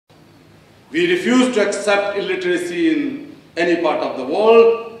We refuse to accept illiteracy in any part of the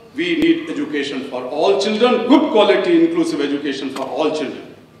world. We need education for all children, good quality inclusive education for all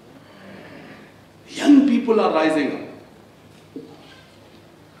children. Young people are rising up.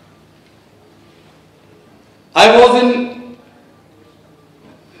 I was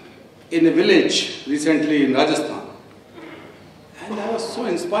in a village recently in Rajasthan, and I was so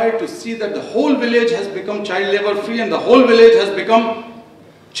inspired to see that the whole village has become child labor free and the whole village has become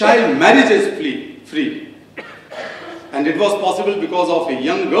child marriages free. And it was possible because of a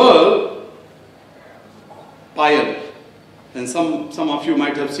young girl, Payal. And some of you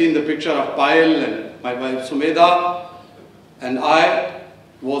might have seen the picture of Payal and my wife Sumedha and I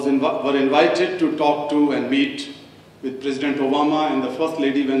were invited to talk to and meet with President Obama and the First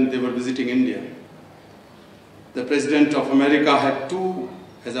Lady when they were visiting India. The President of America had two,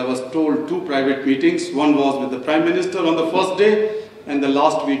 as I was told, two private meetings. One was with the Prime Minister on the first day, and the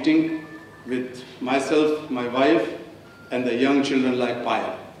last meeting with myself, my wife, and the young children like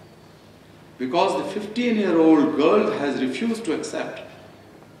Payal. Because the 15-year-old girl has refused to accept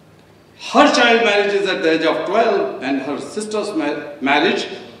her child marriages at the age of 12 and her sister's marriage,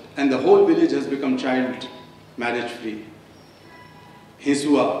 and the whole village has become child marriage free.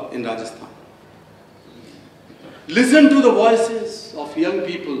 Hisua in Rajasthan. Listen to the voices of young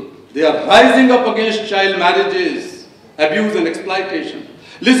people. They are rising up against child marriages, abuse and exploitation.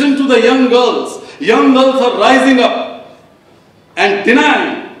 Listen to the young girls. Young girls are rising up and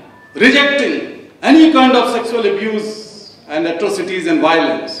denying, rejecting any kind of sexual abuse and atrocities and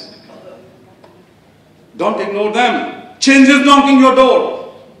violence. Don't ignore them. Change is knocking your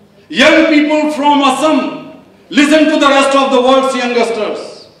door. Young people from Assam, listen to the rest of the world's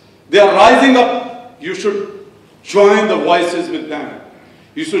youngsters. They are rising up. You should join the voices with them.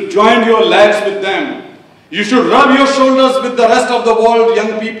 You should join your legs with them. You should rub your shoulders with the rest of the world,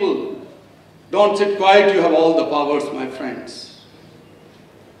 young people. Don't sit quiet, you have all the powers, my friends.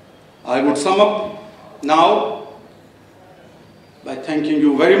 I would sum up now by thanking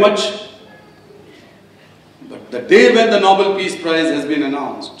you very much. But the day when the Nobel Peace Prize has been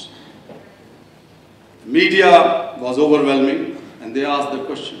announced, the media was overwhelming and they asked the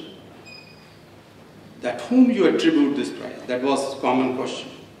question that whom you attribute this prize? That was a common question.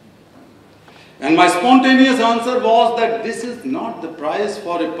 And my spontaneous answer was that this is not the prize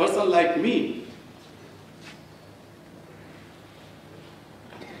for a person like me.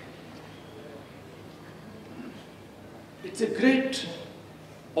 It's a great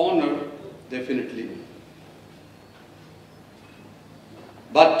honor, definitely.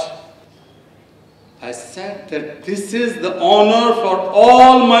 But I said that this is the honor for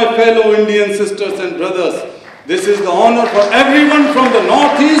all my fellow Indian sisters and brothers. This is the honor for everyone from the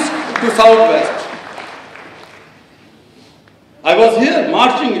northeast to southwest. I was here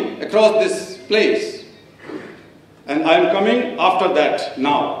marching across this place, and I am coming after that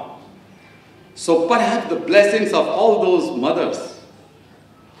now. So perhaps the blessings of all those mothers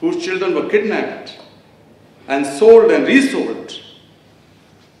whose children were kidnapped and sold and resold,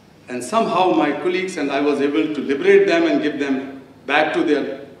 and somehow my colleagues and I was able to liberate them and give them back to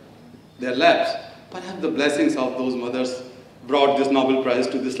their laps. Perhaps the blessings of those mothers brought this Nobel Prize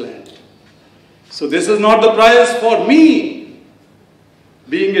to this land. So this is not the prize for me,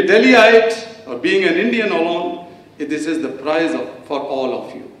 being a Delhiite or being an Indian alone. This is the prize for all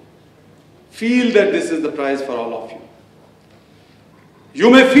of you. Feel that this is the prize for all of you. You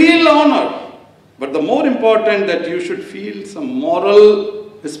may feel honor, but the more important that you should feel some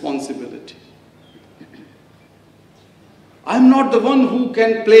moral responsibility. I'm not the one who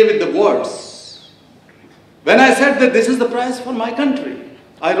can play with the words. When I said that this is the prize for my country,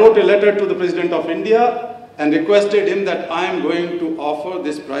 I wrote a letter to the President of India and requested him that I am going to offer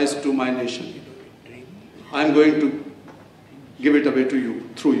this prize to my nation. I am going to give it away to you,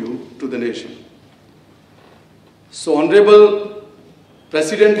 through you, to the nation. So Honorable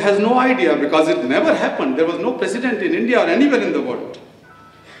President has no idea because it never happened. There was no president in India or anywhere in the world.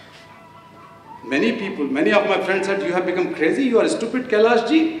 Many people, many of my friends said, you have become crazy, you are stupid, Kailash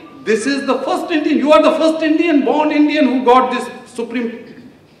ji. This is the first Indian, you are the first Indian, born Indian who got this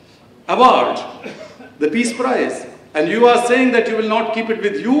supreme award, the Peace Prize. And you are saying that you will not keep it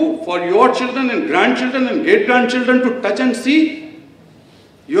with you for your children and grandchildren and great-grandchildren to touch and see?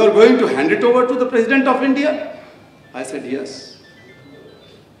 You are going to hand it over to the President of India? I said, yes.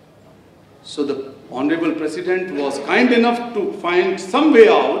 So the Honorable President was kind enough to find some way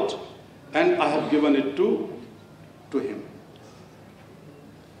out, and I have given it to him.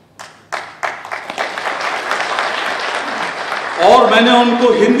 और मैंने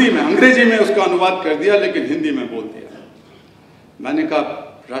उनको हिंदी में, अंग्रेजी में उसका अनुवाद कर दिया, लेकिन हिंदी में बोल दिया. मैंने कहा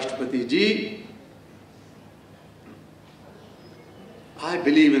Rashtrapati ji, I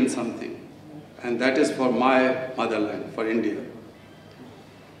believe in something, and that is for my motherland, for India.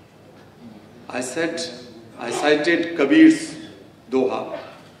 I cited Kabir's Doha,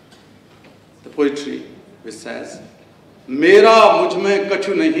 the poetry, which says, मेरा मुझ में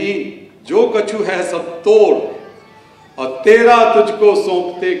कछु नहीं, जो कछु है सब तोड़, और तेरा तुझको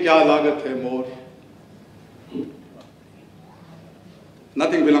सौंपते क्या लागत है मोर.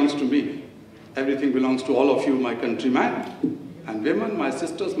 Nothing belongs to me. Everything belongs to all of you, my countrymen and women, my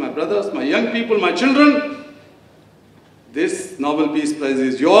sisters, my brothers, my young people, my children. This Nobel Peace Prize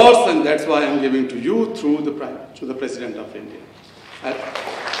is yours, and that's why I'm giving to you through the President of India.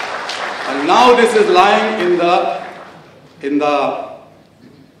 And now this is lying in the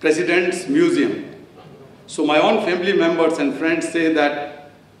President's museum. So my own family members and friends say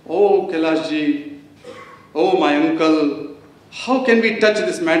that, oh Kailash ji, oh my uncle, how can we touch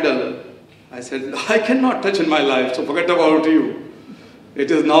this medal? I said, I cannot touch in my life, so forget about you.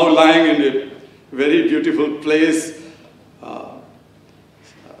 It is now lying in a very beautiful place,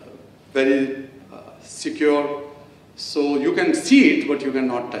 very secure. So you can see it, but you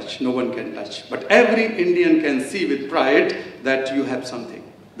cannot touch. No one can touch. But every Indian can see with pride that you have something.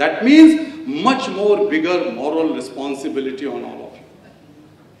 That means much more bigger moral responsibility on all of you.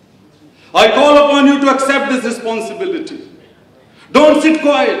 I call upon you to accept this responsibility. Don't sit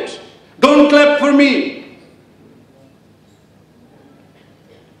quiet. Don't clap for me.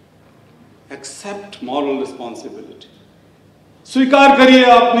 Accept moral responsibility. स्वीकार करिए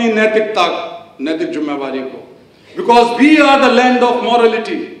अपनी नैतिक जिम्मेवारी को. Because we are the land of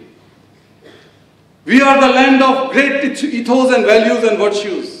morality. We are the land of great ethos and values and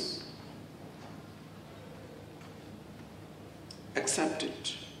virtues. Accept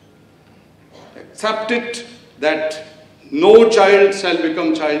it. Accept it that no child shall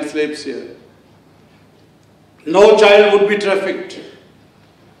become child slaves here. No child would be trafficked.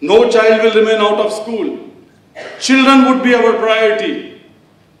 No child will remain out of school. Children would be our priority.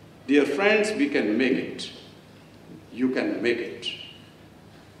 Dear friends, we can make it. You can make it.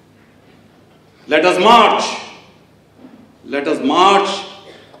 Let us march. Let us march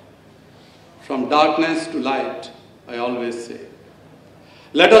from darkness to light, I always say.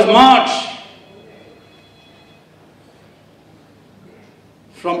 Let us march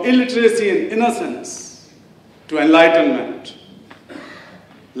from illiteracy and innocence to enlightenment.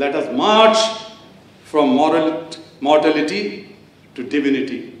 Let us march from mortality to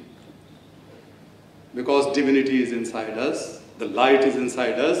divinity. Because divinity is inside us, the light is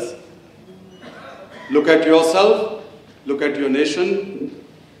inside us. Look at yourself, look at your nation.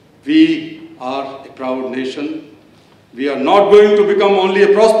 We are a proud nation. We are not going to become only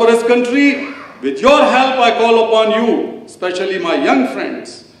a prosperous country. With your help, I call upon you, especially my young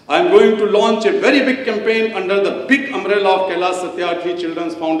friends. I am going to launch a very big campaign under the big umbrella of Kailash Satyarthi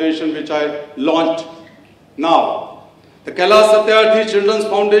Children's Foundation, which I launched now. The Kailash Satyarthi Children's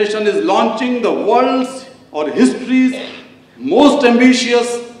Foundation is launching the world's or history's most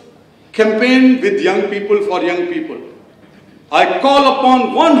ambitious campaign with young people for young people. I call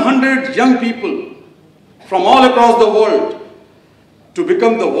upon 100 young people from all across the world to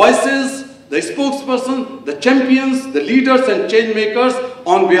become the voices, the spokesperson, the champions, the leaders and change makers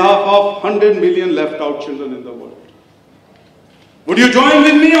on behalf of 100 million left out children in the world. Would you join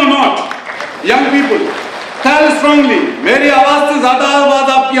with me or not? Young people, tell strongly, मेरी आवाज से ज़्यादा आवाज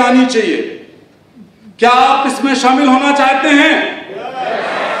आपकी आनी चाहिए. क्या आप इसमें शामिल होना चाहते हैं?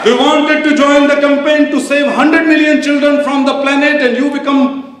 Do you want to join the campaign to save 100 million children from the planet and you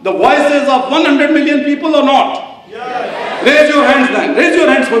become the voices of 100 million people or not? Yes. Raise your hands then. Raise your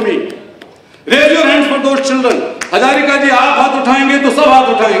hands for me. Raise your hands for those children. Hazarika जी आप हाथ उठाएंगे तो सब हाथ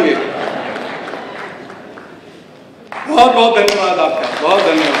उठाएंगे. बहुत बहुत धन्यवाद आपका. बहुत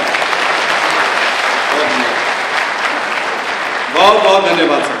धन्यवाद. बहुत बहुत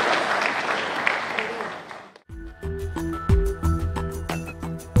धन्यवाद सर.